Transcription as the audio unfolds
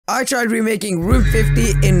I tried remaking Room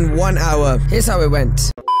 50 in 1 hour. Here's how it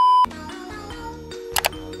went.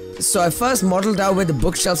 So I first modeled out where the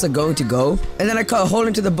bookshelves are going to go, and then I cut a hole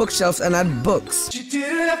into the bookshelves and added books.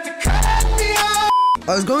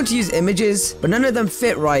 I was going to use images, but none of them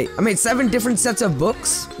fit right. I made 7 different sets of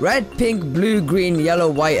books: red, pink, blue, green, yellow,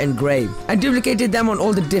 white, and grey, and duplicated them on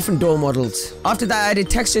all the different door models. After that, I added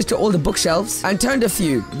textures to all the bookshelves and turned a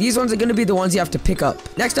few. These ones are going to be the ones you have to pick up.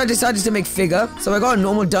 Next, I decided to make figure, so I got a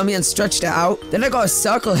normal dummy and stretched it out. Then I got a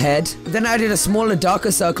circle head, then I added a smaller,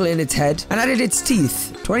 darker circle in its head, and added its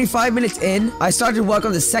teeth. 25 minutes in, I started work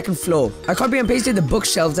on the second floor. I copy and pasted the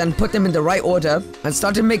bookshelves and put them in the right order, and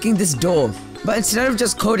started making this door. But instead of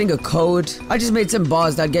just coding a code, I just made some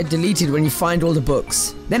bars that get deleted when you find all the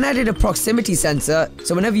books. Then I added a proximity sensor,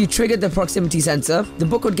 so whenever you triggered the proximity sensor, the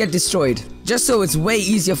book would get destroyed. Just so it's way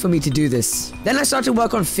easier for me to do this. Then I started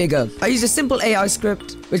work on figure. I used a simple AI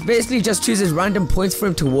script, which basically just chooses random points for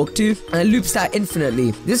him to walk to, and it loops that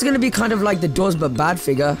infinitely. This is going to be kind of like the Doors But Bad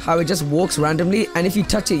figure, how it just walks randomly, and if you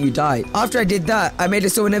touch it, you die. After I did that, I made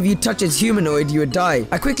it so whenever you touch its humanoid, you would die.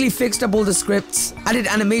 I quickly fixed up all the scripts, added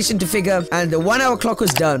animation to figure, and the 1 hour clock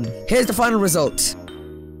was done. Here's the final result.